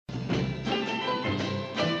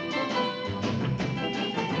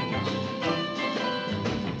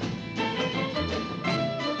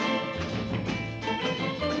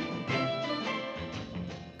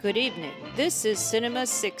Good evening. This is Cinema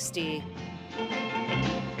 60.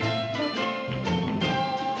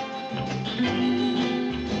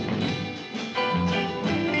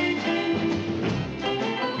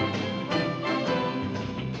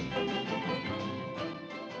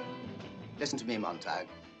 Listen to me, Montag.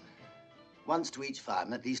 Once to each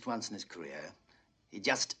fireman, at least once in his career, he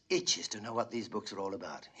just itches to know what these books are all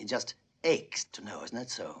about. He just aches to know, isn't that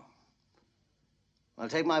so? Well,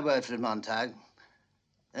 take my word for it, Montag.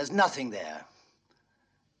 There's nothing there.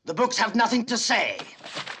 The books have nothing to say.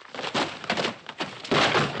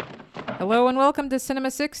 Hello and welcome to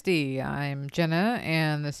Cinema 60. I'm Jenna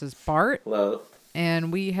and this is Bart. Hello.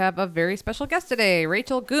 And we have a very special guest today,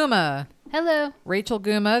 Rachel Guma. Hello. Rachel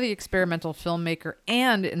Guma, the experimental filmmaker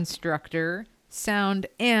and instructor, sound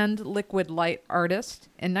and liquid light artist,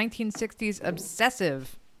 and 1960s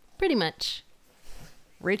obsessive. Pretty much.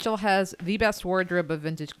 Rachel has the best wardrobe of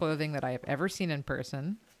vintage clothing that I have ever seen in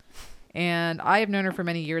person. And I have known her for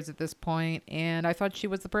many years at this point, and I thought she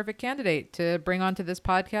was the perfect candidate to bring onto this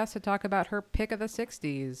podcast to talk about her pick of the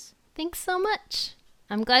 60s. Thanks so much.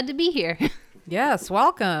 I'm glad to be here. Yes,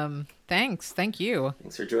 welcome. Thanks. Thank you.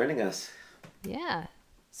 Thanks for joining us. Yeah.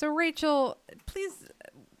 So, Rachel, please,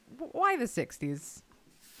 why the 60s?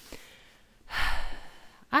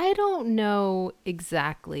 I don't know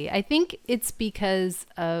exactly. I think it's because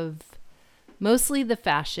of mostly the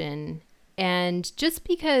fashion and just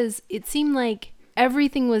because it seemed like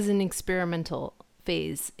everything was an experimental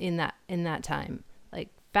phase in that time. Like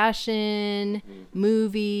fashion,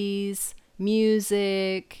 movies,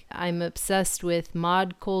 music. I'm obsessed with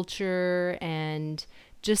mod culture and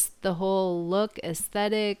just the whole look,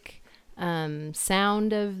 aesthetic,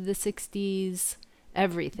 sound of the 60s.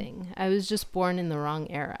 Everything. I was just born in the wrong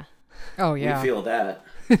era. Oh, yeah. We feel that.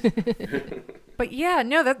 But yeah,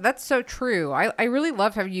 no, that's so true. I really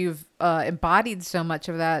love how you've embodied so much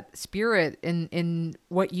of that spirit in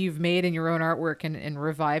what you've made in your own artwork and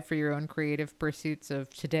revived for your own creative pursuits of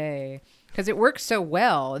today. Because it works so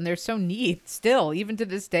well and they're so neat still, even to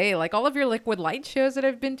this day. Like all of your liquid light shows that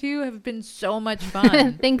I've been to have been so much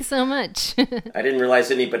fun. Thanks so much. I didn't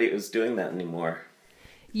realize anybody was doing that anymore.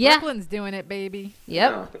 Yeah. Brooklyn's doing it, baby.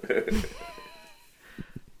 Yep. Oh.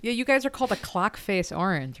 Yeah, you guys are called a Clock Face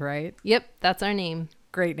Orange, right? Yep. That's our name.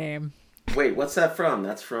 Great name. Wait, what's that from?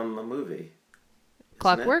 That's from a movie.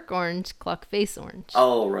 Clockwork Orange, Clock Face Orange.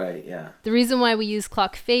 Oh, right, yeah. The reason why we use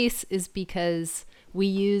clock face is because we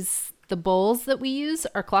use the bowls that we use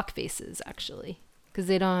are clock faces, actually, because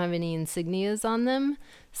they don't have any insignias on them.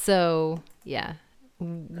 So, yeah,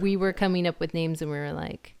 we were coming up with names and we were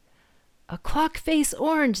like, a clock face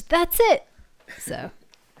orange, that's it. So.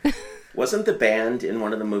 Wasn't the band in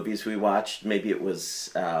one of the movies we watched, maybe it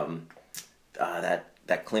was that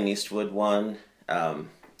Clint Eastwood one,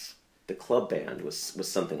 the club band was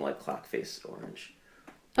something like Clock Face Orange.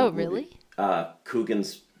 Oh, really?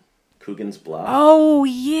 Coogan's Bluff. Oh,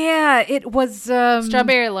 yeah. It was...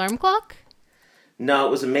 Strawberry Alarm Clock? No,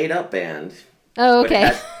 it was a made-up band. Oh, But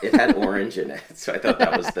okay. it had orange in it, so I thought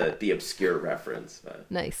that was the obscure reference. But.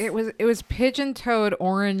 Nice. It was Pigeon Toed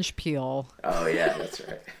Orange Peel. Oh yeah, that's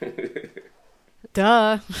right.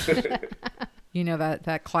 Duh. You know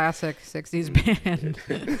that classic 60s band.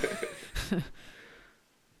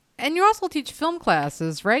 And you also teach film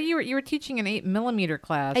classes, right? You were teaching an 8mm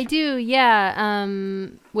class. I do, yeah.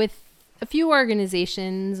 With a few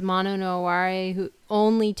organizations, Mono Noire, who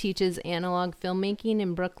only teaches analog filmmaking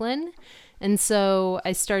in Brooklyn. And so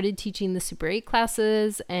I started teaching the Super 8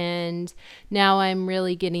 classes, and now I'm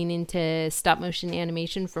really getting into stop motion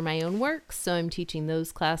animation for my own work. So I'm teaching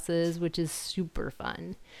those classes, which is super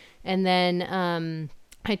fun. And then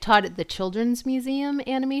I taught at the Children's Museum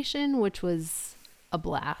animation, which was a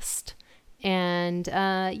blast. And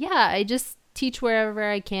yeah, I just teach wherever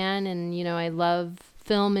I can. And, you know, I love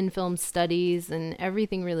film and film studies and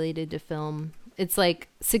everything related to film. It's like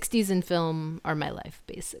 60s and film are my life,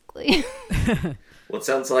 basically. Well, it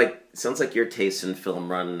sounds like your tastes in film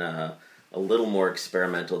run a little more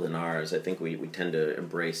experimental than ours. I think we tend to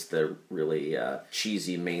embrace the really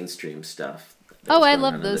cheesy mainstream stuff. Oh, I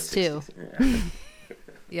love those too. Yeah.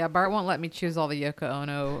 Yeah, Bart won't let me choose all the Yoko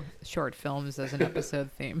Ono short films as an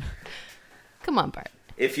episode theme. Come on, Bart.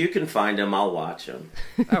 If you can find them, I'll watch them.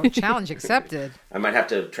 Oh, challenge accepted. I might have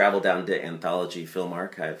to travel down to Anthology Film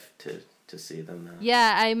Archive to see them now.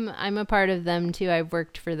 Yeah, I'm a part of them too. I've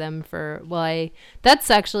worked for them that's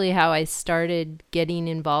actually how I started getting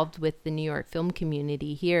involved with the New York film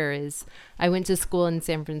community here. Is I went to school in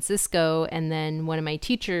San Francisco, and then one of my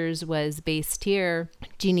teachers was based here,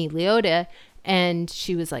 Jeannie Leota, And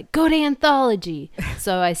she was like, go to Anthology.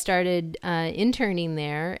 So I started interning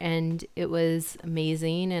there, and it was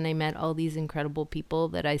amazing. And I met all these incredible people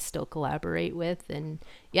that I still collaborate with. And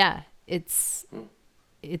yeah, it's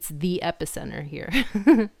the epicenter here.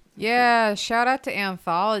 Yeah, shout out to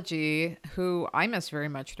Anthology, who I miss very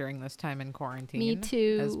much during this time in quarantine. Me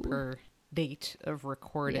too. As per date of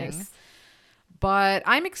recording. Yes. But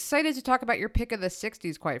I'm excited to talk about your pick of the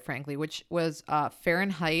 60s, quite frankly, which was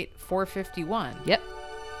Fahrenheit 451. Yep.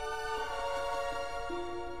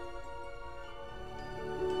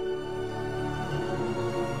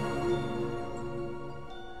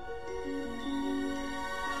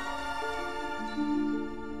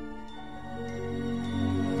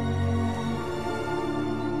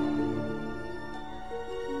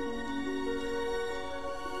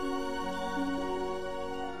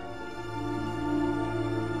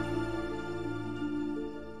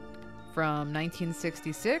 From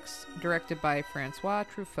 1966, directed by Francois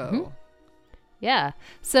Truffaut. Yeah.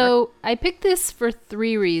 So I picked this for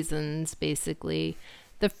 3 reasons, basically.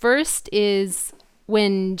 The first is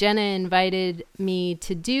when Jenna invited me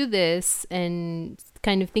to do this and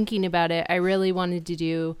kind of thinking about it, I really wanted to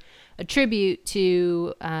do a tribute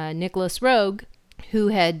to Nicholas Roeg, who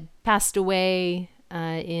had passed away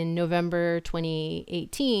in November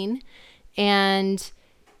 2018. And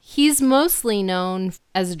he's mostly known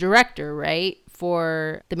as a director, right?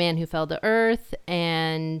 For The Man Who Fell to Earth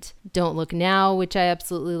and Don't Look Now, which I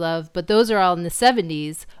absolutely love. But those are all in the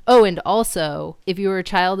 70s. Oh, and also, if you were a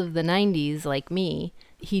child of the 90s like me,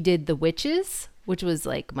 he did The Witches, which was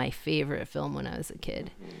like my favorite film when I was a kid.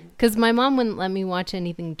 Because my mom wouldn't let me watch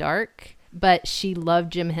anything dark, but she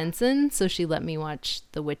loved Jim Henson, so she let me watch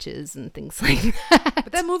The Witches and things like that.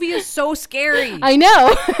 But that movie is so scary. I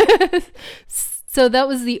know. So that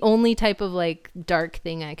was the only type of like dark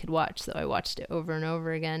thing I could watch. So I watched it over and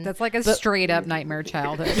over again. That's like a straight up nightmare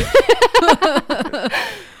childhood.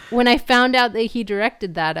 When I found out that he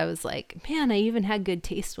directed that, I was like, man, I even had good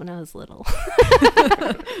taste when I was little.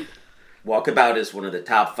 Walkabout is one of the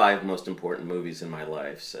top 5 most important movies in my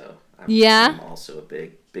life, so I'm also a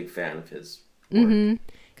big fan of his work. Mm-hmm.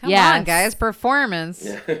 Come on, guys, performance.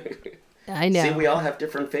 Yeah. I know. See, we all have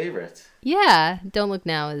different favorites. Yeah, Don't Look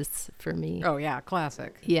Now is for me. Oh yeah,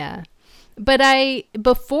 classic. Yeah. But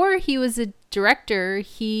before he was a director,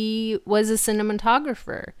 he was a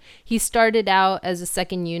cinematographer. He started out as a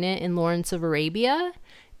second unit in Lawrence of Arabia,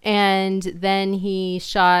 and then he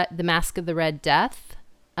shot The Mask of the Red Death,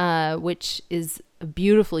 which is a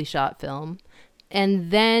beautifully shot film.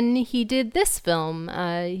 And then he did this film.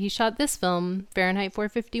 He shot this film, Fahrenheit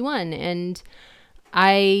 451, and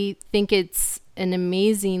I think it's an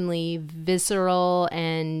amazingly visceral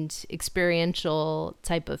and experiential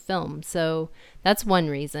type of film. So that's one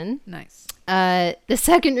reason. Nice. The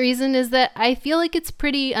second reason is that I feel like it's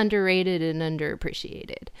pretty underrated and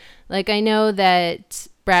underappreciated. Like, I know that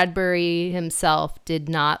Bradbury himself did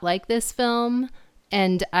not like this film,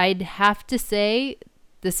 and I'd have to say,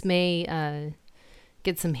 this may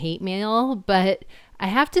get some hate mail, but I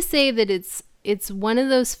have to say that it's one of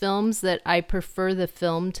those films that I prefer the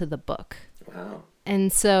film to the book. Wow.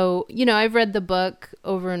 And so, I've read the book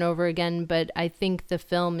over and over again, but I think the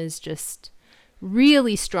film is just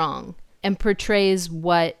really strong and portrays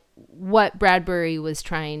what Bradbury was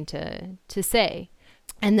trying to say.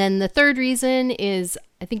 And then the third reason is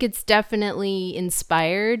I think it's definitely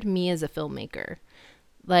inspired me as a filmmaker.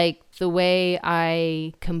 Like the way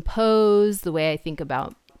I compose, the way I think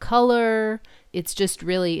about color, it's just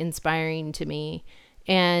really inspiring to me.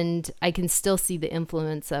 And I can still see the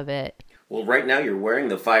influence of it. Well, right now you're wearing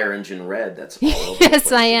the Fire Engine red. That's all over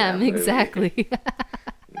Yes, I am. Exactly.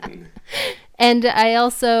 And I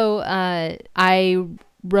also, I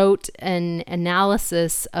wrote an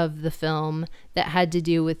analysis of the film that had to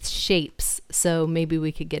do with shapes. So maybe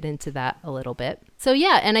we could get into that a little bit. So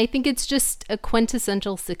yeah, and I think it's just a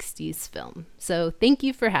quintessential 60s film. So thank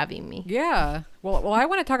you for having me. Yeah. Well, I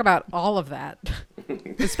want to talk about all of that,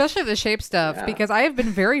 especially the shape stuff, because I have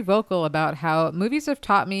been very vocal about how movies have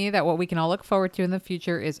taught me that what we can all look forward to in the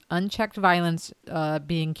future is unchecked violence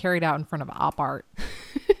being carried out in front of op art.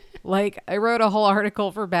 Like, I wrote a whole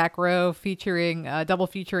article for Back Row featuring double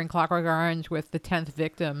featuring Clockwork Orange with The 10th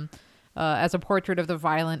Victim as a portrait of the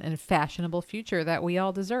violent and fashionable future that we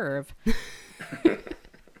all deserve.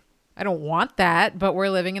 I don't want that, but we're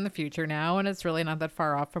living in the future now, and it's really not that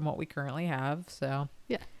far off from what we currently have. So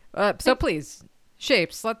yeah. So please,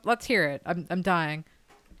 shapes. Let's hear it. I'm dying.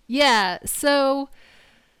 Yeah. So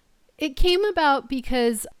it came about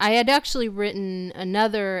because I had actually written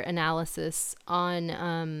another analysis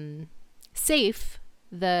on Safe,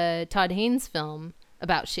 the Todd Haynes film,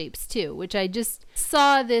 about shapes too, which I just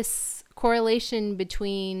saw this correlation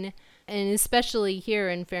between, and especially here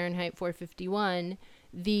in Fahrenheit 451,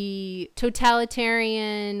 the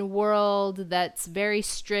totalitarian world that's very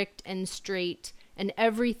strict and straight, and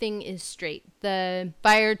everything is straight. The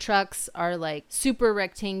fire trucks are like super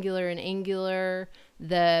rectangular and angular.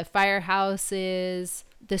 The firehouses,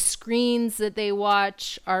 the screens that they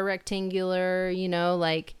watch are rectangular. You know,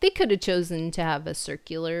 like they could have chosen to have a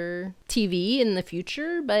circular TV in the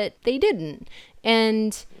future, but they didn't.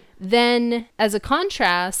 And then as a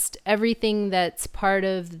contrast, everything that's part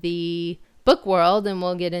of the book world, and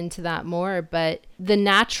we'll get into that more, but the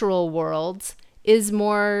natural world is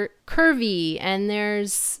more curvy, and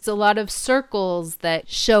there's a lot of circles that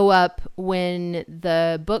show up when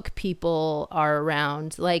the book people are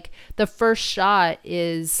around. Like the first shot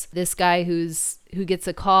is this guy who gets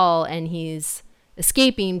a call, and he's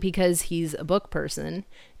escaping because he's a book person,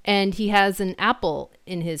 and he has an apple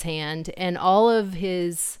in his hand, and all of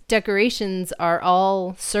his decorations are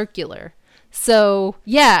all circular. So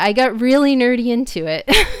yeah, I got really nerdy into it.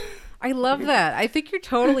 I love that. I think you're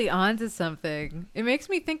totally onto something. It makes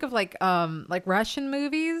me think of like Russian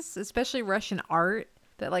movies, especially Russian art,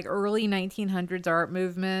 that like early 1900s art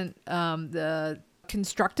movement, the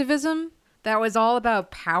constructivism that was all about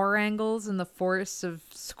power angles and the force of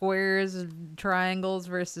squares and triangles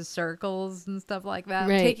versus circles and stuff like that.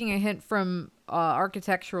 Right. Taking a hint from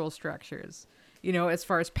architectural structures, you know, as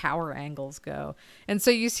far as power angles go. And so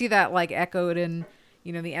you see that like echoed in,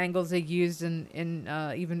 you know, the angles they used in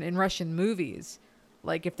even in Russian movies.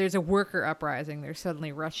 Like if there's a worker uprising, they're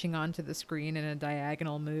suddenly rushing onto the screen in a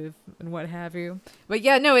diagonal move and what have you. But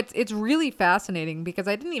yeah, no, it's really fascinating because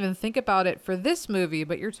I didn't even think about it for this movie,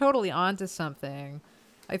 but you're totally onto something.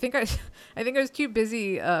 I think I was too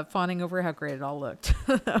busy fawning over how great it all looked.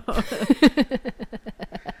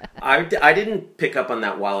 I didn't pick up on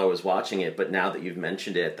that while I was watching it, but now that you've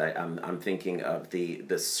mentioned it, I'm thinking of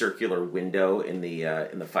the circular window in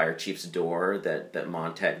the fire chief's door that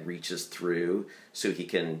Montag reaches through so he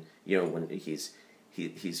can, you know, when he's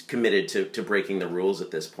committed to breaking the rules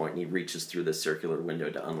at this point, and he reaches through the circular window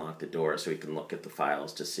to unlock the door so he can look at the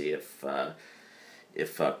files to see if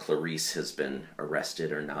Clarice has been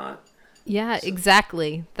arrested or not. Yeah, so.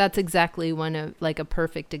 Exactly. That's exactly one of like a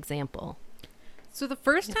perfect example. So the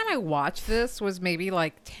first time I watched this was maybe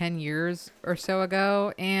like 10 years or so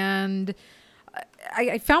ago, and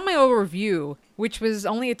I found my old review, which was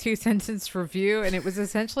only a 2-sentence review, and it was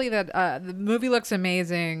essentially that the movie looks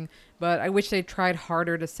amazing, but I wish they tried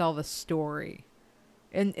harder to sell the story.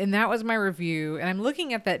 And that was my review, and I'm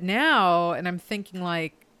looking at that now, and I'm thinking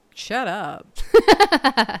like, shut up.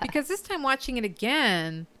 Because this time watching it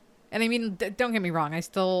again, and I mean, don't get me wrong, I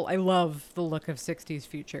love the look of 60s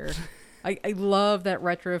future. I love that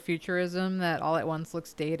retrofuturism that all at once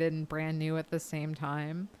looks dated and brand new at the same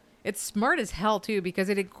time. It's smart as hell too, because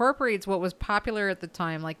it incorporates what was popular at the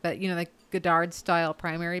time, like that, you know, like Godard style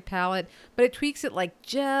primary palette, but it tweaks it like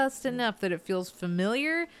just enough that it feels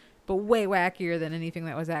familiar, but way wackier than anything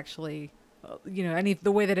that was actually, you know,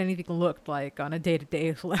 the way that anything looked like on a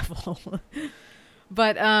day-to-day level.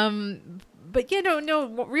 But yeah, no,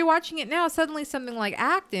 rewatching it now, suddenly something like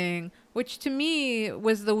acting, which to me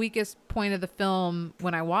was the weakest point of the film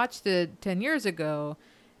when I watched it 10 years ago,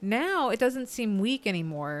 now it doesn't seem weak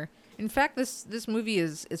anymore. In fact, this movie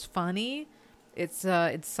is funny. It's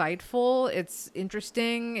insightful. It's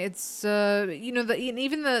interesting. It's you know,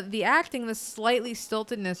 even the acting, the slightly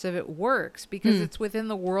stiltedness of it works because it's within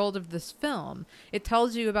the world of this film. It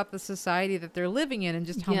tells you about the society that they're living in and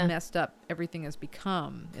just how messed up everything has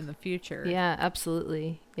become in the future. Yeah,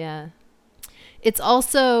 absolutely. Yeah.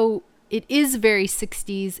 It is very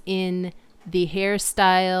 60s in the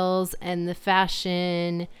hairstyles and the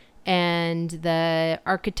fashion and the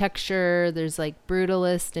architecture. There's like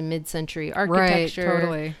brutalist and mid-century architecture. Right,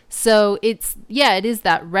 totally. So it is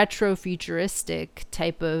that retro-futuristic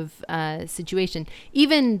type of situation.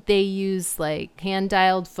 Even they use like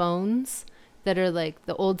hand-dialed phones that are like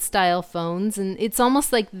the old style phones, and it's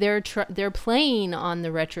almost like they're playing on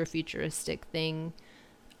the retro-futuristic thing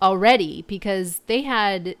already because they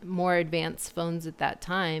had more advanced phones at that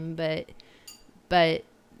time, but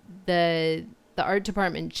the art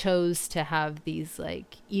department chose to have these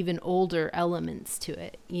like even older elements to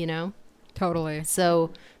it, you know? Totally. So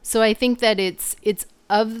I think that it's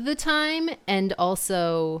of the time and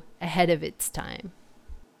also ahead of its time.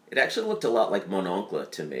 It actually looked a lot like Mon Oncle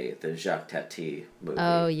to me, the Jacques Tati movie.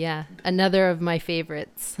 Oh yeah, another of my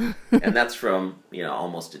favorites. And that's from, you know,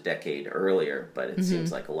 almost a decade earlier, but it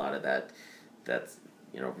seems like a lot of that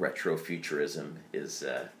you know, retrofuturism is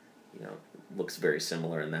you know, looks very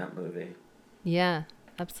similar in that movie. Yeah,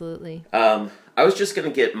 absolutely. I was just going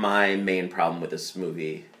to get my main problem with this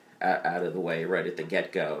movie out of the way right at the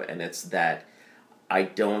get-go, and it's that I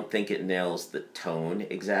don't think it nails the tone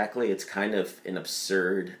exactly. It's kind of an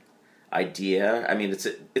absurd idea. I mean,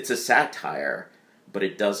 it's a satire, but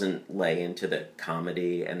it doesn't lay into the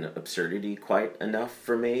comedy and absurdity quite enough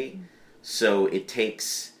for me. So it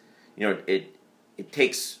takes, it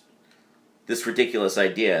takes this ridiculous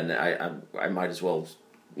idea, and I might as well,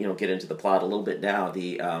 get into the plot a little bit now.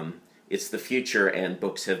 It's the future, and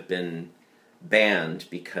books have been banned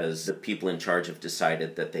because the people in charge have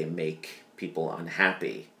decided that they make people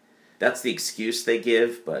unhappy. That's the excuse they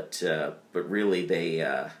give, but really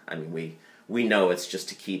we know it's just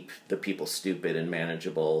to keep the people stupid and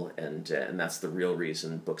manageable, and that's the real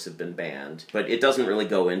reason books have been banned. But it doesn't really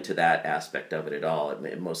go into that aspect of it at all.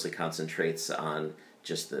 It mostly concentrates on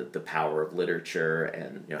just the power of literature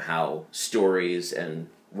and how stories and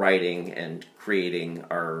writing and creating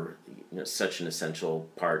are such an essential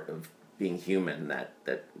part of being human that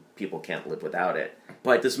people can't live without it.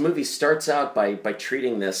 But this movie starts out by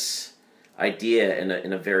treating this idea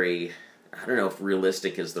in a very, I don't know if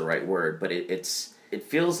realistic is the right word, but it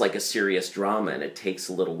feels like a serious drama, and it takes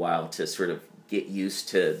a little while to sort of get used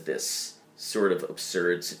to this sort of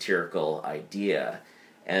absurd satirical idea,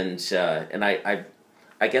 and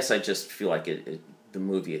I guess I just feel like the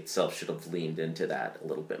movie itself should have leaned into that a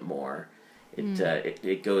little bit more.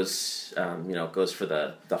 It goes goes for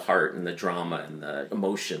the heart and the drama and the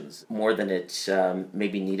emotions more than it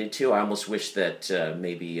maybe needed to. I almost wish that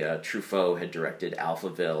maybe Truffaut had directed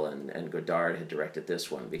Alphaville and Godard had directed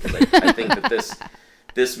this one, because I think that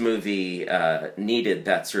this movie needed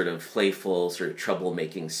that sort of playful, sort of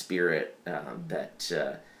troublemaking spirit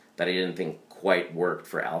that I didn't think quite worked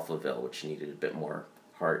for Alphaville, which needed a bit more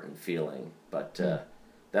heart and feeling. But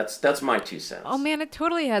that's my 2 cents. Oh man, it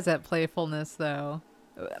totally has that playfulness though.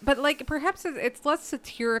 But like perhaps it's less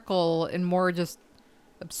satirical and more just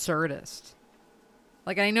absurdist.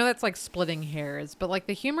 Like I know that's like splitting hairs, but like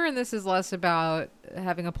the humor in this is less about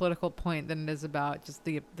having a political point than it is about just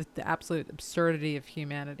the absolute absurdity of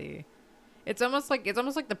humanity. It's almost like the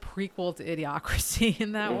prequel to Idiocracy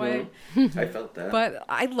in that way. I felt that. But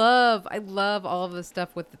I love all of the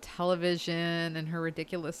stuff with the television and her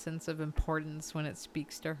ridiculous sense of importance when it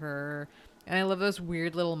speaks to her. And I love those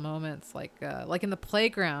weird little moments like in the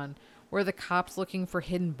playground where the cop's looking for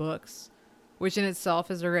hidden books, which in itself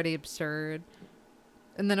is already absurd.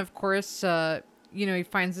 And then of course, he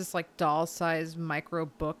finds this like doll-sized micro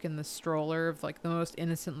book in the stroller of like the most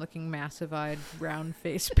innocent-looking, massive-eyed,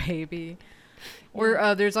 round-faced baby.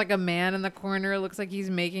 Where there's like a man in the corner, it looks like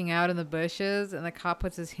he's making out in the bushes, and the cop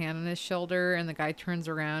puts his hand on his shoulder, and the guy turns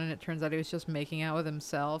around, and it turns out he was just making out with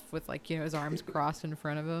himself with like his arms crossed in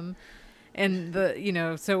front of him. And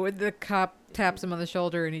so the cop taps him on the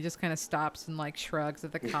shoulder, and he just kind of stops and like shrugs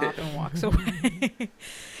at the cop and walks away.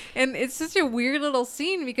 And it's such a weird little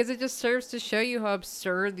scene because it just serves to show you how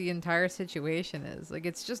absurd the entire situation is. Like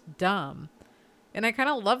it's just dumb. And I kind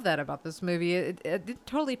of love that about this movie. It didn't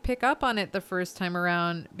totally pick up on it the first time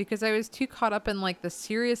around because I was too caught up in like the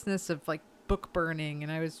seriousness of like book burning,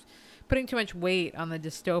 and I was putting too much weight on the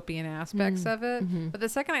dystopian aspects of it. Mm-hmm. But the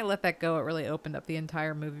second I let that go, it really opened up the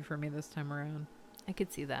entire movie for me this time around. I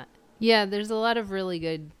could see that. Yeah, there's a lot of really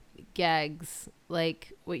good gags,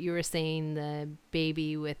 like what you were saying, the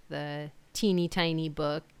baby with the teeny tiny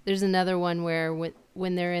book. There's another one where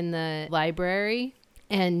when they're in the library,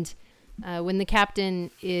 and when the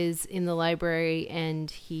captain is in the library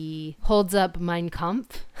and he holds up Mein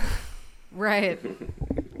Kampf. Right.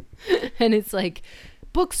 And it's like,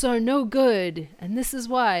 books are no good, and this is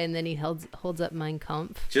why. And then he holds up Mein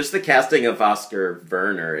Kampf. Just the casting of Oscar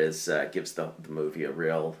Werner gives the movie a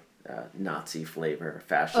real Nazi flavor,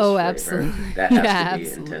 fascist flavor. Absolutely. That has to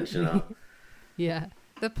be intentional. Yeah.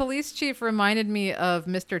 The police chief reminded me of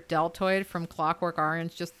Mr. Deltoid from Clockwork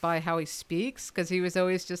Orange just by how he speaks, because he was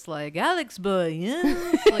always just like, Alex boy,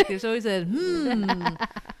 yeah. Like he's always said, And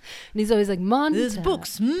he's always like, Montag. There's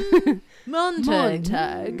books, Montag.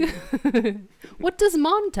 Montag. What does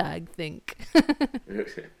Montag think?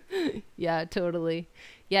 Yeah, totally.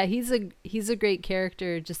 Yeah, he's a great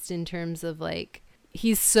character just in terms of like,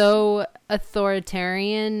 he's so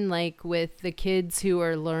authoritarian, like with the kids who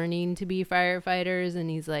are learning to be firefighters, and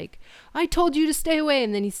he's like, I told you to stay away,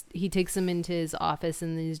 and then he takes them into his office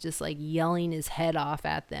and he's just like yelling his head off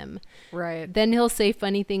at them. Right. Then he'll say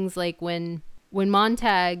funny things like when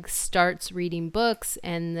Montag starts reading books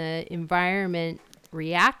and the environment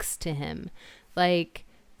reacts to him, like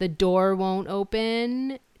the door won't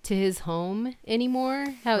open to his home anymore,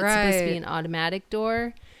 how it's supposed to be an automatic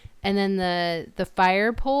door. And then the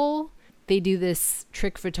fire pole they do this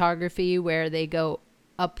trick photography where they go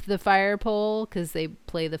up the fire pole because they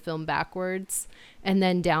play the film backwards, and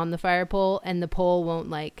then down the fire pole, and the pole won't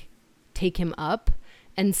like take him up.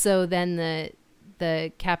 And so then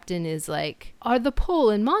the captain is like, are the pole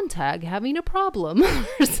and Montag having a problem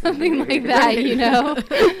or something like that, you know?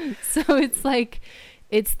 So it's like,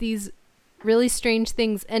 it's these really strange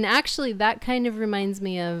things. And actually that kind of reminds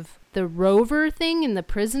me of the Rover thing in The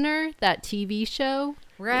Prisoner, that TV show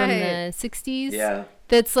from the 60s. Yeah.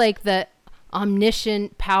 That's like the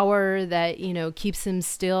omniscient power that, you know, keeps him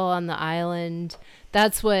still on the island.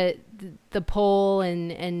 That's what the pole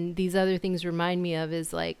and these other things remind me of,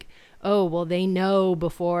 is like, oh, well, they know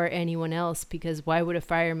before anyone else, because why would a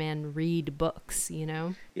fireman read books, you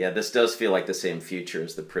know? Yeah, this does feel like the same future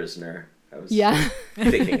as The Prisoner. I was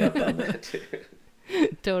picking up on that too.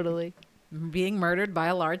 Totally. Being murdered by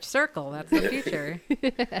a large circle. That's the future.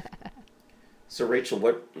 So, Rachel,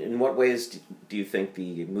 in what ways do you think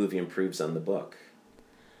the movie improves on the book?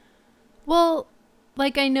 Well,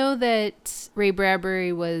 like, I know that Ray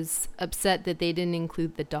Bradbury was upset that they didn't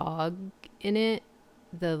include the dog in it,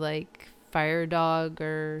 the like fire dog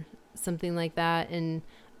or something like that, and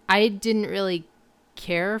I didn't really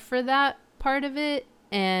care for that part of it.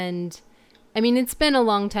 And I mean, it's been a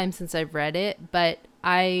long time since I've read it, but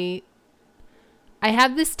I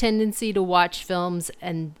have this tendency to watch films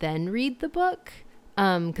and then read the book,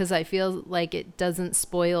 because I feel like it doesn't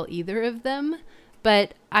spoil either of them.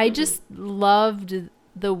 But I just loved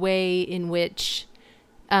the way in which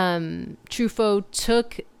Truffaut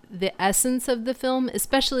took the essence of the film,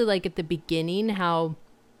 especially like at the beginning, how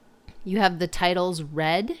you have the titles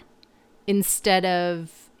read instead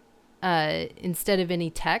of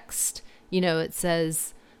any text. You know, it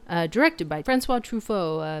says directed by Francois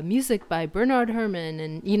Truffaut, music by Bernard Herrmann,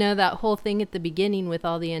 and you know, that whole thing at the beginning with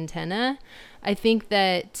all the antenna. I think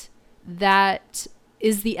that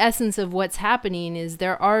is the essence of what's happening, is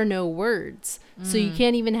there are no words. So you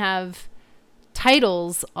can't even have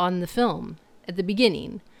titles on the film at the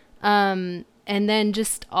beginning. And then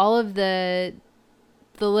just all of the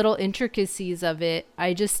little intricacies of it,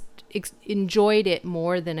 I just enjoyed it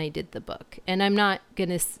more than I did the book. And I'm not going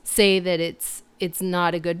to say that it's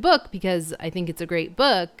not a good book, because I think it's a great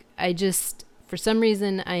book. I just, for some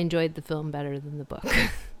reason, I enjoyed the film better than the book.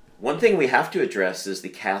 One thing we have to address is the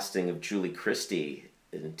casting of Julie Christie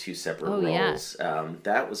in two separate roles. Yeah.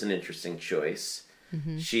 That was an interesting choice.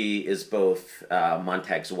 Mm-hmm. She is both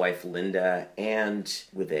Montag's wife, Linda, and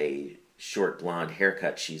with a short blonde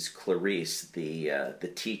haircut, she's Clarice,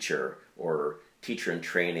 the teacher or teacher in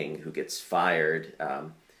training who gets fired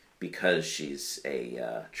because she's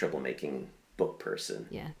a troublemaking book person.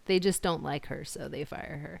 Yeah, they just don't like her, so they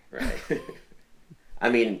fire her. Right. I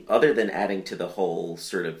mean, other than adding to the whole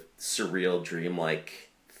sort of surreal, dreamlike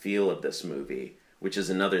feel of this movie, which is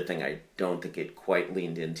another thing I don't think it quite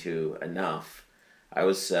leaned into enough, I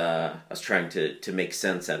was trying to make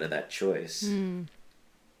sense out of that choice.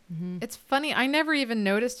 Mm-hmm. It's funny. I never even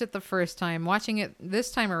noticed it the first time. Watching it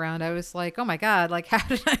this time around, I was like, oh my God, like, how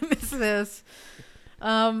did I miss this?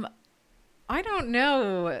 I don't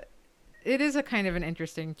know. It is a kind of an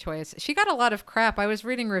interesting choice. She got a lot of crap. I was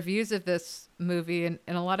reading reviews of this movie, and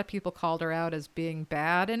a lot of people called her out as being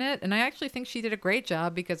bad in it. And I actually think she did a great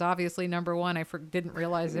job, because obviously, number one, I didn't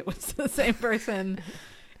realize it was the same person.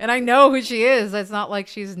 And I know who she is. It's not like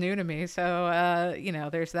she's new to me. So, you know,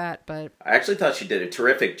 there's that. But I actually thought she did a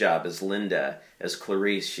terrific job as Linda. As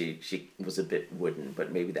Clarice, she was a bit wooden,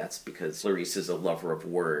 but maybe that's because Clarice is a lover of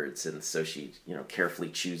words, and so she, you know, carefully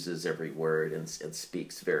chooses every word and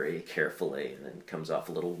speaks very carefully, and then comes off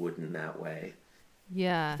a little wooden that way.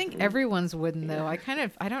 Yeah. I think everyone's wooden, though. I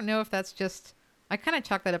don't know if that's just... I kind of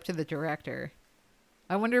chalk that up to the director.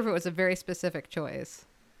 I wonder if it was a very specific choice.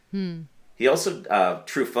 He also,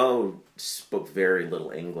 Truffaut spoke very little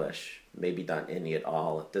English, maybe not any at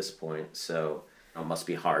all at this point, so it must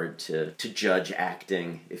be hard to judge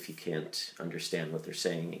acting if you can't understand what they're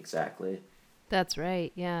saying exactly. That's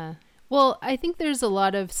right, yeah. Well, I think there's a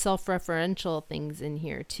lot of self-referential things in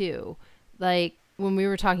here, too. Like, when we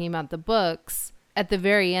were talking about the books, at the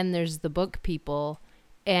very end, there's the book people,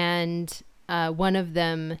 and one of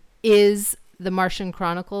them is The Martian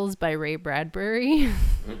Chronicles by Ray Bradbury.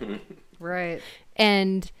 Right.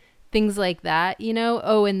 And things like that, you know?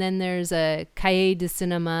 Oh, and then there's a Cahiers de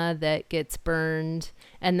Cinema that gets burned,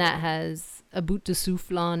 and that has a bout de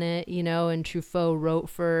souffle on it, you know, and Truffaut wrote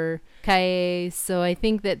for Cahiers. So I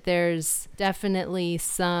think that there's definitely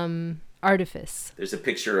some artifice. There's a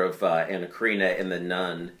picture of Anna Karina and the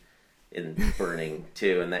nun in burning,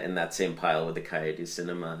 too, in that same pile with the Cahiers de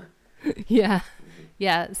Cinema. Yeah.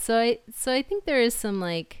 Yeah. So I think there is some,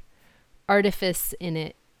 like, artifice in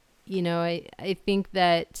it. You know, I think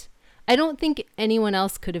that I don't think anyone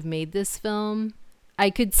else could have made this film. I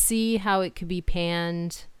could see how it could be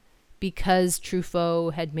panned because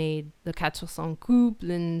Truffaut had made the Quatre Cents Couples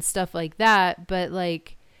and stuff like that, but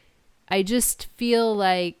like I just feel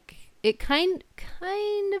like it kind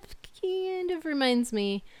of reminds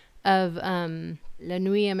me of La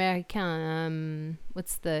Nuit Américaine.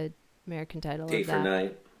 What's the American title Day of for that?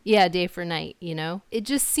 Night. Yeah, Day for Night, you know? It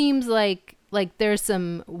just seems like there's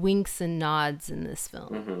some winks and nods in this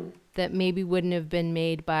film that maybe wouldn't have been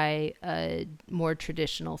made by a more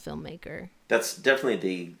traditional filmmaker. That's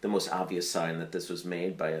definitely the most obvious sign that this was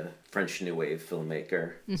made by a French New Wave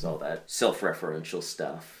filmmaker. It's all that self-referential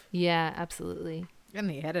stuff. Yeah, absolutely. And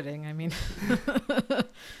the editing, I mean.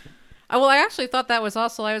 Well, I actually thought that was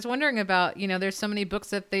also, I was wondering about, you know, there's so many books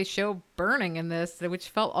that they show burning in this, which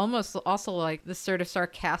felt almost also like this sort of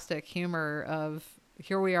sarcastic humor of,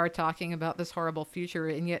 here we are talking about this horrible future,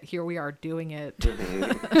 and yet here we are doing it.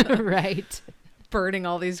 Right. Burning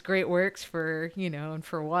all these great works for, you know, and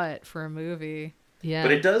for what? For a movie. Yeah.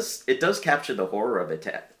 But it does capture the horror of it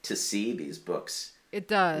to see these books, It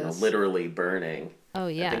does. you know, literally burning. Oh,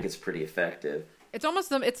 yeah. I think it's pretty effective. It's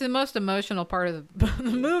almost it's the most emotional part of the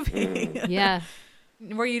movie. Yeah.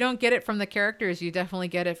 Where you don't get it from the characters, you definitely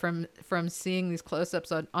get it from seeing these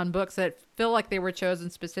close-ups on books that feel like they were chosen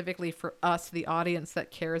specifically for us, the audience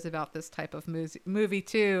that cares about this type of movie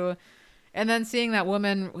too. And then seeing that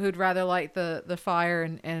woman who'd rather light the fire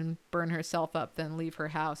and burn herself up than leave her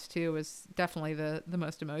house too was definitely the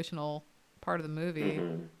most emotional part of the movie.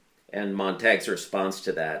 And Montag's response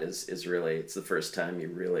to that is really, it's the first time you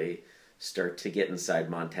really start to get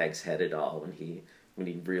inside Montag's head at all when he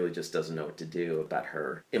really just doesn't know what to do about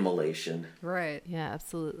her immolation. Right. Yeah,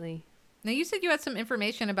 absolutely. Now, you said you had some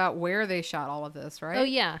information about where they shot all of this, right? Oh,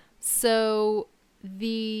 yeah. So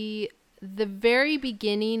the very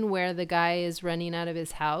beginning where the guy is running out of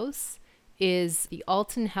his house is the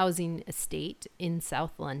Alton Housing Estate in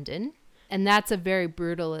South London. And that's a very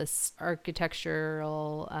brutalist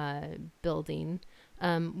architectural building,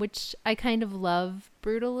 which I kind of love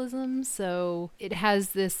brutalism. So it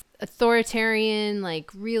has this authoritarian, like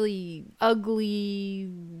really ugly,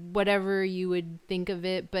 whatever you would think of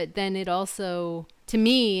it. But then it also, to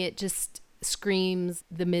me, it just screams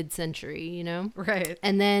the mid-century, you know? Right.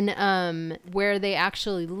 And then where they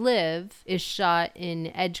actually live is shot in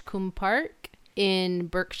Edgecombe Park in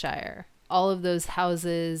Berkshire. All of those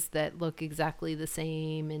houses that look exactly the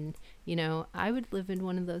same. And, you know, I would live in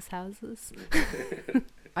one of those houses.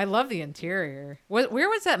 I love the interior. Where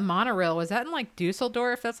was that monorail? Was that in like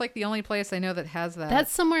Dusseldorf? That's like the only place I know that has that. That's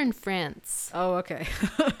somewhere in France. Oh, okay.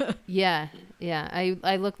 Yeah.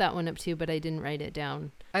 I looked that one up too, but I didn't write it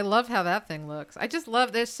down. I love how that thing looks. I just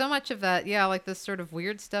love, there's so much of that. Yeah, like this sort of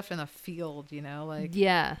weird stuff in a field, you know, like.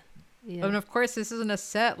 Yeah. And of course, this isn't a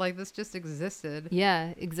set. Like, this just existed.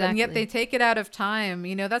 Yeah, exactly. And yet they take it out of time.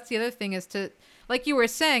 You know, that's the other thing is to, like you were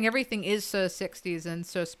saying, everything is so 60s and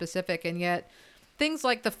so specific. And yet things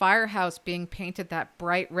like the firehouse being painted that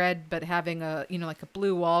bright red, but having a, you know, like a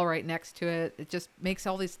blue wall right next to it. It just makes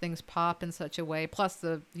all these things pop in such a way. Plus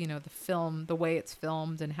the, you know, the film, the way it's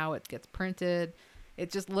filmed and how it gets printed. It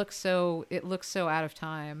just looks so out of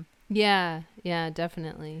time. Yeah,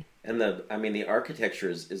 definitely. And the architecture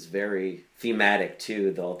is very thematic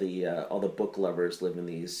too. All the book lovers live in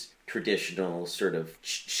these traditional sort of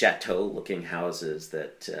chateau-looking houses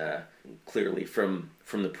that clearly from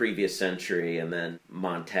the previous century, and then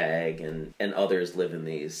Montag and others live in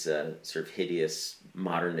these sort of hideous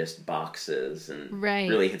modernist boxes, and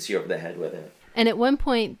really hits you over the head with it. And at one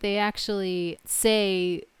point, they actually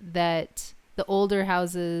say that the older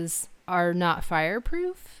houses are not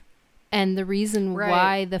fireproof. And the reason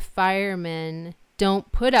why the firemen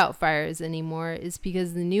don't put out fires anymore is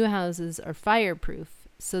because the new houses are fireproof.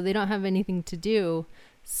 So they don't have anything to do.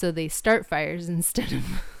 So they start fires instead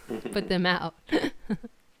of put them out.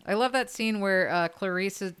 I love that scene where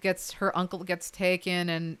Clarice her uncle gets taken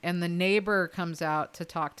and the neighbor comes out to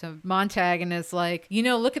talk to Montag and is like, you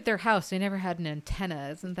know, look at their house. They never had an antenna.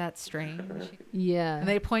 Isn't that strange? Yeah. And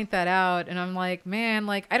they point that out and I'm like, man,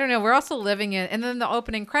 like, I don't know. We're also living in, and then the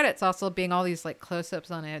opening credits also being all these like close-ups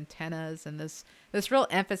on antennas and this real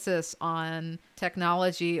emphasis on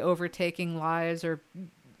technology overtaking lives or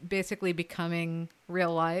basically becoming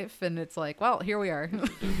real life. And it's like, well, here we are.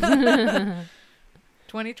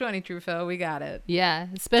 2020 Truffaut, we got it. Yeah,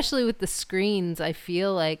 especially with the screens. I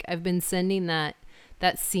feel like I've been sending that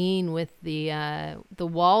scene with the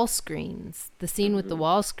wall screens. The scene with the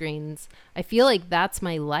wall screens. I feel like that's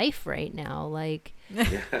my life right now. Like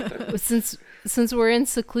Since we're in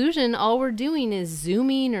seclusion, all we're doing is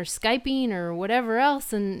Zooming or Skyping or whatever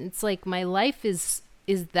else, and it's like my life is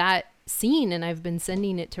that scene, and I've been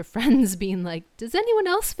sending it to friends being like, does anyone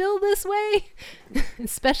else feel this way?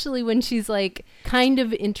 Especially when she's like kind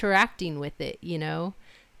of interacting with it, you know?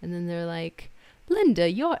 And then they're like, Linda,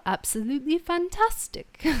 you're absolutely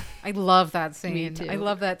fantastic. I love that scene. Me too. I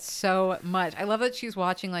love that so much. I love that she's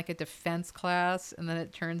watching like a defense class, and then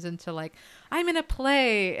it turns into like, I'm in a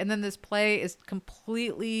play, and then this play is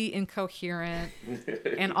completely incoherent.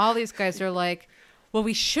 And all these guys are like, well,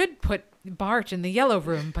 we should put Bart in the yellow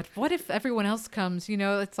room, but what if everyone else comes? You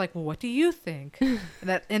know, it's like, well, what do you think?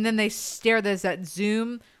 And then they stare. There's that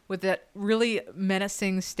zoom with that really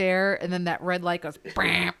menacing stare, and then that red light goes,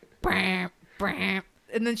 bam, bam, bam.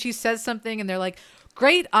 And then she says something, and they're like,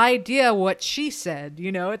 great idea what she said.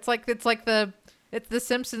 You know, it's the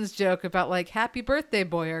Simpsons joke about like, happy birthday,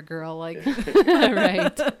 boy or girl. Like,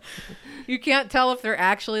 Right. you can't tell if they're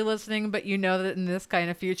actually listening, but you know that in this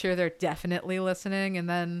kind of future, they're definitely listening. And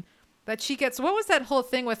then that she gets, what was that whole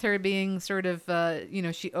thing with her being sort of,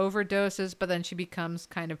 she overdoses, but then she becomes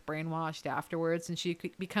kind of brainwashed afterwards, and she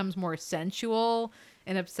becomes more sensual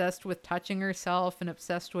and obsessed with touching herself and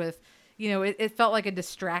obsessed with, it felt like a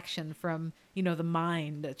distraction from, the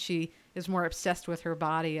mind, that she is more obsessed with her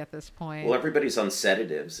body at this point. Well, everybody's on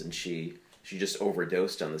sedatives, and she just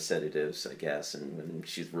overdosed on the sedatives, I guess. And when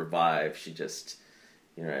she's revived, she just,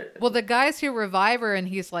 Well, the guys who revive her, and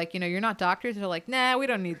he's like, you're not doctors. They're like, nah, we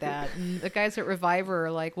don't need that. And the guys that revive her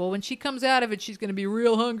are like, well, when she comes out of it, she's going to be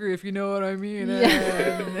real hungry, if you know what I mean.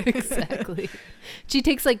 Yeah, exactly. She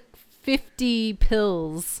takes like 50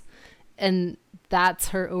 pills, and that's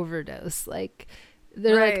her overdose. Like,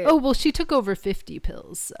 they're Right. like, oh, well, she took over 50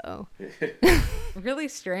 pills, so. Really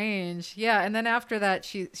strange. Yeah, and then after that,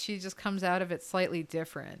 she just comes out of it slightly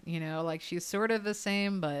different, like she's sort of the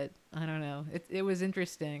same, but I don't know. It was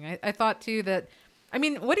interesting. I thought too that, I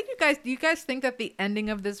mean, do you guys think that the ending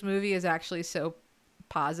of this movie is actually so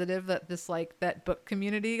positive that this, like, that book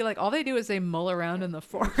community, like, all they do is they mull around in the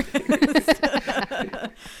forest?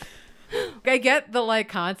 I get the like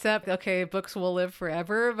concept, okay, books will live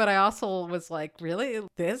forever, but I also was like, really?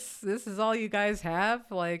 This is all you guys have?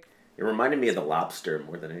 Like, it reminded me of The Lobster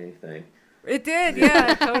more than anything. it did,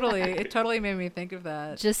 yeah, totally. It totally made me think of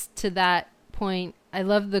that. Just to that point, I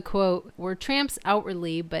love the quote, we're tramps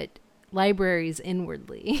outwardly, but libraries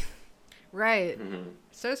inwardly. Right. Mm-hmm.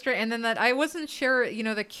 So straight. And then that, I wasn't sure,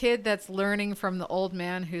 the kid that's learning from the old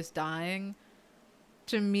man who's dying,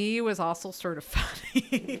 to me was also sort of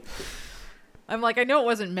funny. I'm like, I know it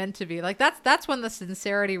wasn't meant to be. Like, that's when the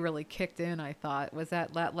sincerity really kicked in, I thought, was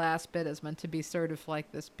that last bit is meant to be sort of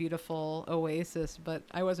like this beautiful oasis, but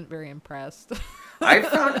I wasn't very impressed. I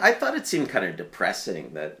thought it seemed kind of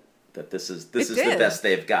depressing that this is the best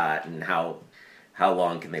they've got, and how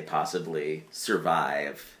long can they possibly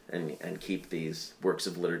survive and keep these works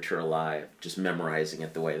of literature alive, just memorizing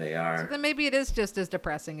it the way they are. So then maybe it is just as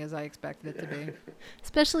depressing as I expected it to be.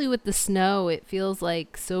 Especially with the snow, it feels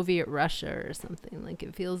like Soviet Russia or something. Like,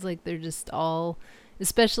 it feels like they're just all,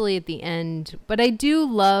 especially at the end. But I do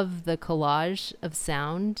love the collage of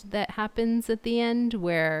sound that happens at the end,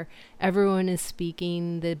 where everyone is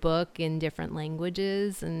speaking the book in different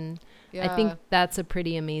languages. And I think that's a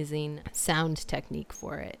pretty amazing sound technique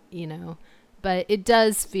for it, But it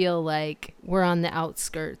does feel like we're on the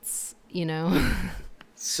outskirts,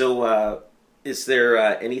 So, is there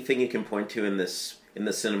anything you can point to in the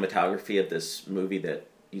cinematography of this movie that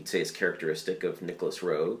you'd say is characteristic of Nicholas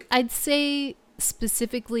Roeg? I'd say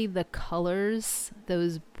specifically the colors,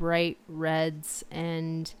 those bright reds,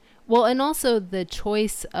 and also the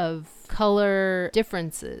choice of color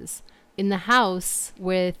differences. In the house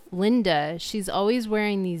with Linda, she's always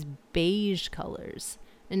wearing these beige colors.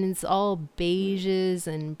 And it's all beiges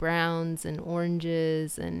and browns and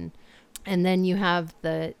oranges, and then you have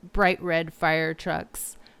the bright red fire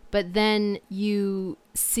trucks. But then you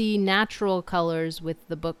see natural colors with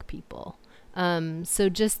the book people. So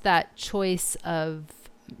just that choice of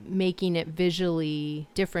making it visually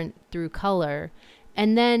different through color.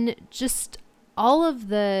 And then just all of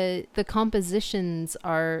the compositions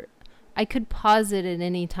are, I could pause it at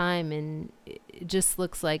any time and it just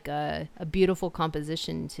looks like a beautiful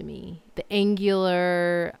composition to me. The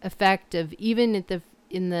angular effect of, even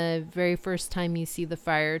in the very first time you see the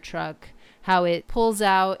fire truck, how it pulls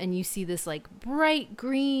out and you see this like bright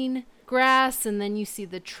green grass, and then you see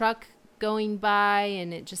the truck going by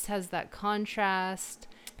and it just has that contrast,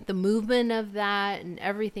 the movement of that and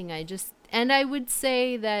everything. And I would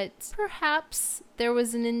say that perhaps there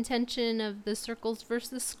was an intention of the circles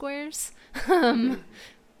versus squares.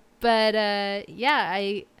 But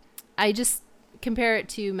I just compare it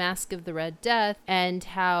to Mask of the Red Death and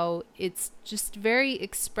how it's just very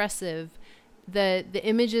expressive. The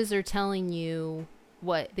images are telling you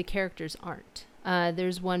what the characters aren't.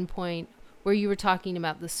 There's one point where you were talking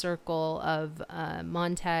about the circle of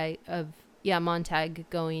Montag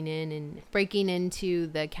going in and breaking into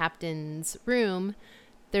the captain's room.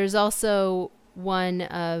 There's also one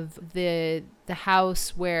of the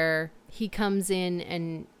house where he comes in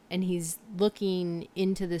and he's looking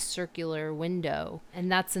into this circular window.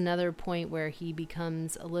 And that's another point where he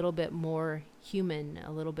becomes a little bit more human,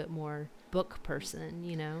 a little bit more book person,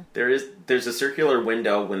 you know? There's a circular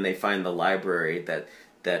window when they find the library that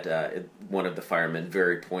one of the firemen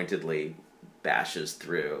very pointedly bashes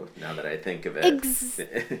through, now that I think of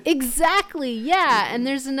it. Exactly, yeah. And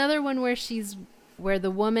there's another one where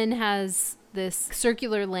the woman has this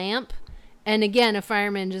circular lamp, and again, a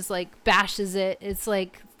fireman just like bashes it. It's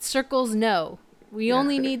like, circles, no. We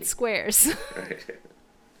only need squares. Right.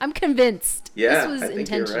 I'm convinced. Yeah, this was I think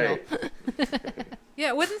intentional. You're right. Yeah,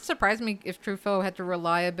 it wouldn't surprise me if Truffaut had to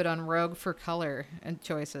rely a bit on Rogue for color and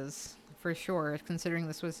choices, for sure, considering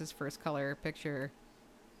this was his first color picture.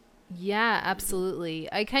 Yeah, absolutely.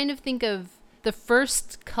 I kind of think of the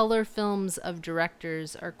first color films of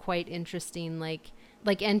directors are quite interesting, like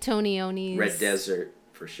Antonioni's Red Desert,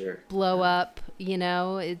 for sure. Blow Up, you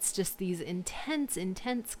know, it's just these intense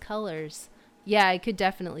colors. Yeah, I could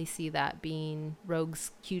definitely see that being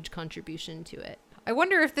Rogue's huge contribution to it. I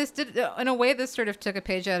wonder if this did, in a way, this sort of took a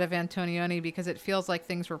page out of Antonioni, because it feels like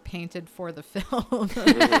things were painted for the film.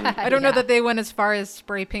 I don't know that they went as far as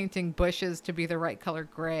spray painting bushes to be the right color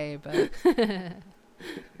gray, but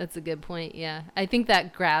that's a good point. Yeah, I think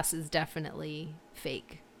that grass is definitely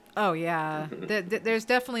fake. Oh yeah, there's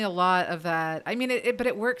definitely a lot of that. I mean, but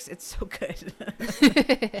it works. It's so good.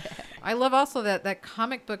 I love also that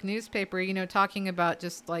comic book newspaper, you know, talking about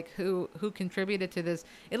just like who contributed to this.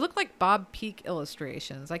 It looked like Bob Peak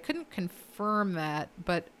illustrations. I couldn't confirm that,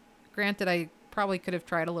 but granted, I probably could have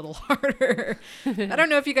tried a little harder. I don't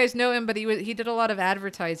know if you guys know him, but he did a lot of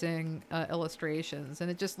advertising illustrations,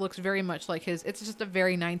 and it just looks very much like his. It's just a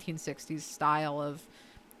very 1960s style of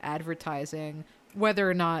advertising.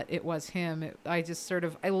 Whether or not it was him, I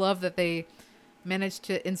love that they managed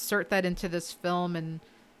to insert that into this film, and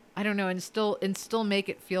I don't know, and still make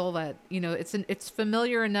it feel that, you know, it's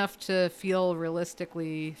familiar enough to feel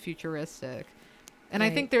realistically futuristic. And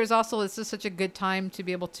right. I think this is such a good time to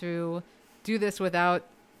be able to do this without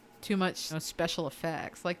too much, you know, special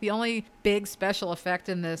effects. Like, the only big special effect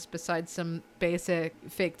in this, besides some basic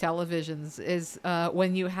fake televisions, is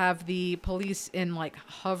when you have the police in like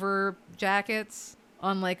hover jackets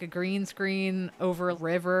on like a green screen over a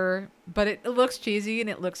river. But it looks cheesy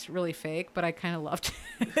and it looks really fake, but I kind of loved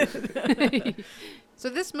it. So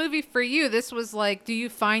this movie for you, this was like, do you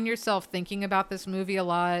find yourself thinking about this movie a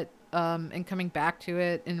lot and coming back to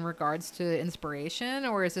it in regards to inspiration,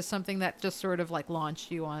 or is this something that just sort of like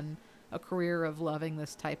launched you on a career of loving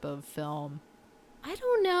this type of film? I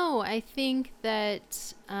don't know. I think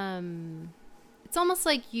that it's almost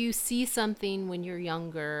like you see something when you're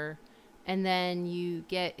younger and then you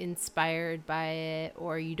get inspired by it,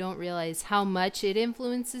 or you don't realize how much it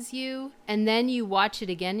influences you, and then you watch it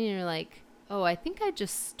again and you're like, oh, I think I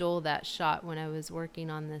just stole that shot when I was working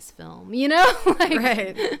on this film, you know? Like,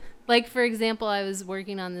 right. Like, for example, I was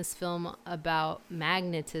working on this film about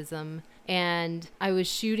magnetism, and I was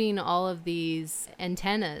shooting all of these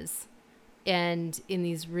antennas and in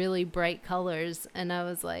these really bright colors, and I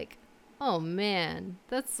was like, oh man,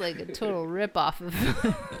 that's like a total ripoff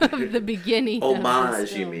of the beginning.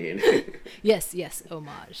 Homage, you mean? Yes,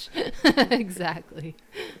 homage. Exactly.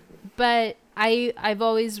 But I've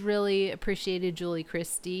always really appreciated Julie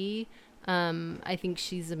Christie. I think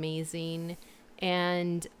she's amazing.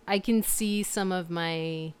 And I can see some of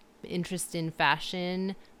my interest in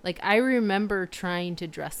fashion. Like, I remember trying to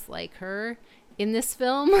dress like her in this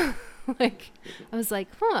film. Like, I was like,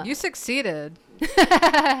 huh. You succeeded.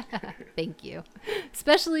 Thank you.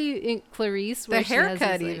 Especially in Clarice. Where the haircut, she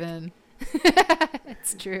has this, even.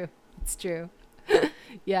 It's true.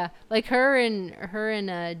 Yeah, like her and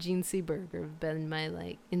Jean Seberg have been my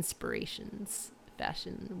like inspirations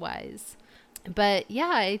fashion wise. But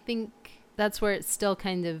yeah, I think that's where it still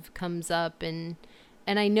kind of comes up, and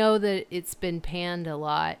I know that it's been panned a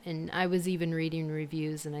lot, and I was even reading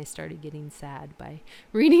reviews and I started getting sad by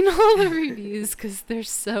reading all the reviews because they're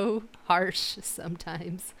so harsh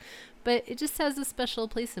sometimes. But it just has a special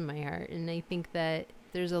place in my heart, and I think that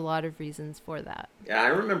there's a lot of reasons for that. Yeah, I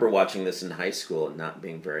remember watching this in high school and not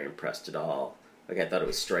being very impressed at all. Like, I thought it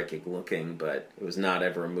was striking looking, but it was not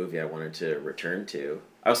ever a movie I wanted to return to.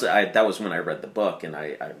 That was when I read the book, and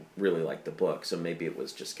I really liked the book, so maybe it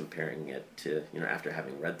was just comparing it to, after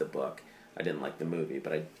having read the book, I didn't like the movie,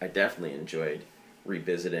 but I definitely enjoyed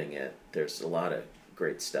revisiting it. There's a lot of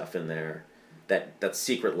great stuff in there. That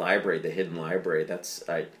secret library, the hidden library,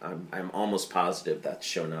 I'm almost positive that's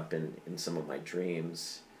shown up in some of my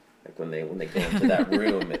dreams. Like when they go into that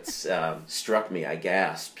room, it's struck me. I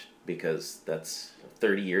gasped because that's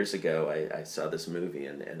 30 years ago I saw this movie,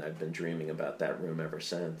 and I've been dreaming about that room ever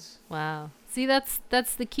since. Wow. See, that's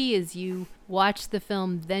the key, is you watch the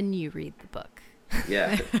film, then you read the book.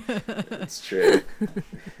 Yeah, that's true.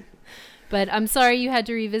 But I'm sorry you had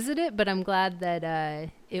to revisit it, but I'm glad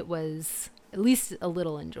that it was at least a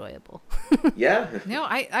little enjoyable. Yeah. No,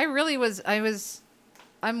 I really was.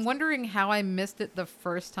 I'm wondering how I missed it the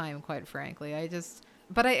first time, quite frankly.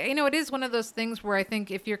 But it is one of those things where I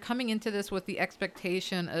think if you're coming into this with the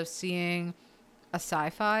expectation of seeing a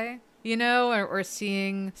sci-fi, or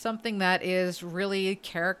seeing something that is really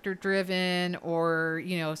character driven, or,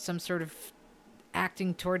 some sort of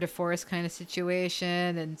acting tour de force kind of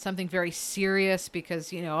situation, and something very serious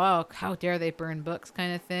because, oh, how dare they burn books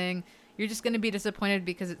kind of thing, you're just going to be disappointed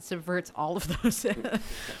because it subverts all of those.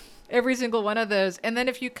 Every single one of those. And then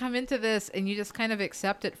if you come into this and you just kind of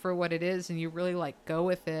accept it for what it is and you really go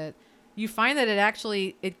with it, you find that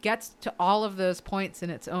it gets to all of those points in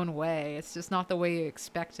its own way. It's just not the way you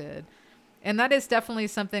expected. And that is definitely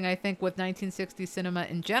something I think with 1960s cinema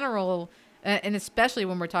in general, and especially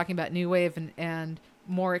when we're talking about new wave and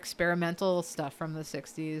more experimental stuff from the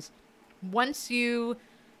 60s. Once you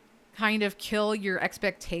kind of kill your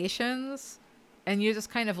expectations and you just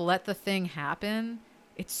kind of let the thing happen,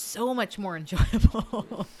 it's so much more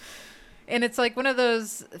enjoyable. And it's like one of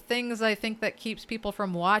those things I think that keeps people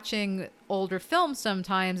from watching older films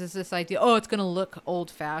sometimes, is this idea, oh, it's going to look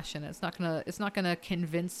old fashioned. It's not going to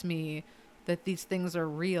convince me that these things are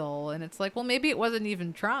real. And it's like, well, maybe it wasn't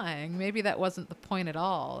even trying. Maybe that wasn't the point at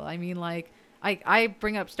all. I mean, like, I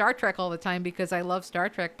bring up Star Trek all the time because I love Star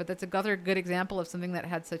Trek, but that's another good example of something that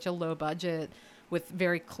had such a low budget with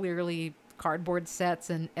very clearly cardboard sets,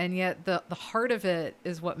 and yet the heart of it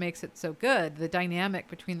is what makes it so good. The dynamic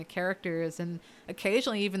between the characters, and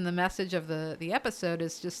occasionally even the message of the episode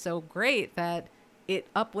is just so great that it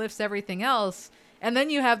uplifts everything else. And then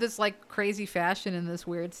you have this like crazy fashion and this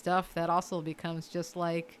weird stuff that also becomes just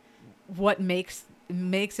like what makes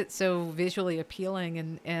it so visually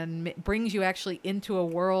appealing and brings you actually into a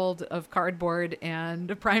world of cardboard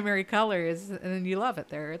and primary colors, and then you love it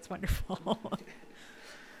there. It's wonderful.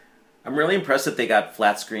 I'm really impressed that they got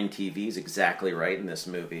flat screen TVs exactly right in this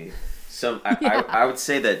movie. I would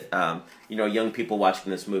say that young people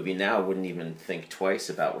watching this movie now wouldn't even think twice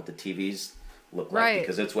about what the TVs look like,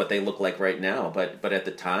 because it's what they look like right now. But at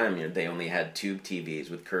the time, they only had tube TVs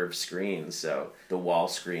with curved screens, so the wall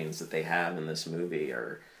screens that they have in this movie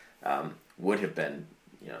would have been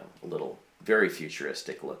a little very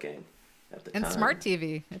futuristic looking at the time. And smart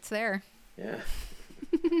TV, it's there. Yeah.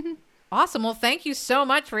 Awesome. Well, thank you so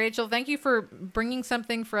much, Rachel. Thank you for bringing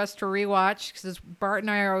something for us to rewatch, because Bart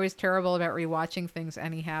and I are always terrible about rewatching things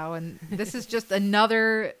anyhow. And this is just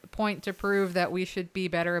another point to prove that we should be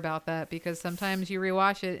better about that, because sometimes you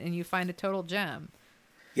rewatch it and you find a total gem.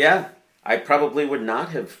 Yeah, I probably would not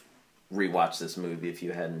have rewatched this movie if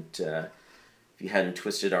you hadn't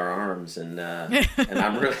twisted our arms, and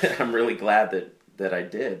I'm really glad that I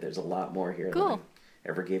did. There's a lot more here than I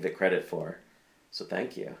ever gave it credit for. So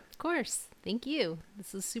thank you. Of course. Thank you.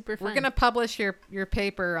 This is super fun. We're going to publish your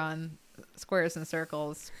paper on Squares and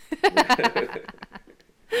Circles. I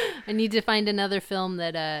need to find another film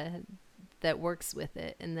that works with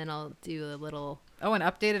it, and then I'll do a little... Oh, an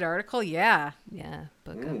updated article? Yeah. Yeah,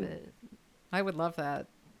 book of it. I would love that.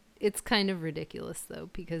 It's kind of ridiculous, though,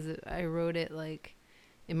 because I wrote it, like,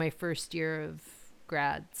 in my first year of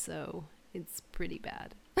grad, so it's pretty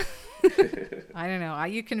bad. I don't know.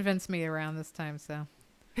 You convinced me around this time, so.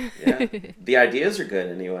 Yeah. The ideas are good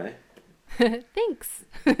anyway. Thanks.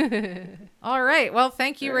 All right. Well,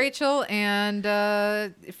 thank you, Rachel. And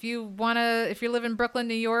if you live in Brooklyn,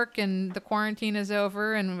 New York, and the quarantine is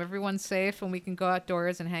over and everyone's safe and we can go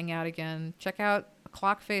outdoors and hang out again, check out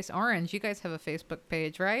Clockface Orange. You guys have a Facebook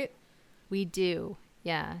page, right? We do.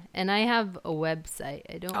 Yeah. And I have a website.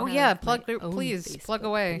 I don't. Oh have yeah. please Facebook plug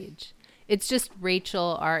away. Page. It's just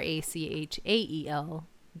Rachel, Rachael,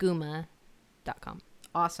 Guma.com.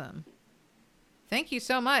 Awesome. Thank you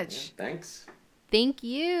so much. Yeah, thanks. Thank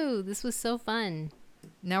you. This was so fun.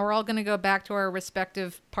 Now we're all going to go back to our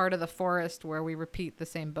respective part of the forest where we repeat the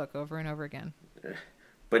same book over and over again.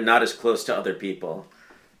 But not as close to other people.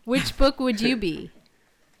 Which book would you be?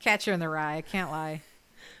 Catcher in the Rye. I can't lie.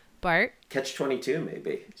 Bart? Catch-22,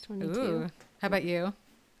 maybe. 22. Ooh. How about you?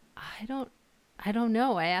 I don't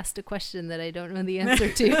know. I asked a question that I don't know the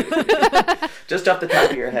answer to. Just off the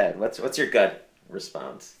top of your head, what's your gut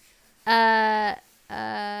response? I'm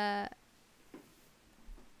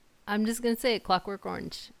just gonna say Clockwork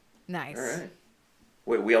Orange. Nice. All right.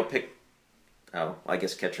 We all pick. Oh, I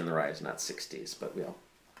guess Catcher in the Rye is not 60s, but we all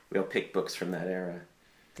pick books from that era.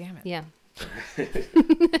 Damn it. Yeah. I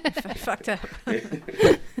fucked up.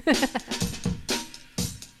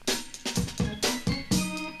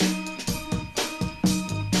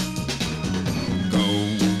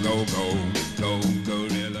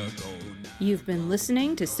 You've been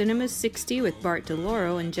listening to Cinema 60 with Bart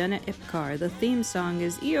DeLoro and Jenna Ipcar. The theme song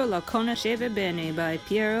is Io la conoscevo bene by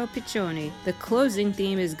Piero Piccioni. The closing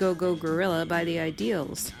theme is Go Go Gorilla by The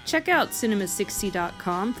Ideals. Check out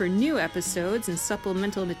cinema60.com for new episodes and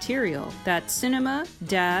supplemental material. That's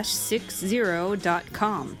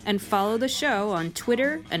cinema-60.com. And follow the show on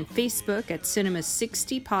Twitter and Facebook at Cinema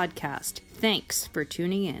 60 Podcast. Thanks for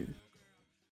tuning in.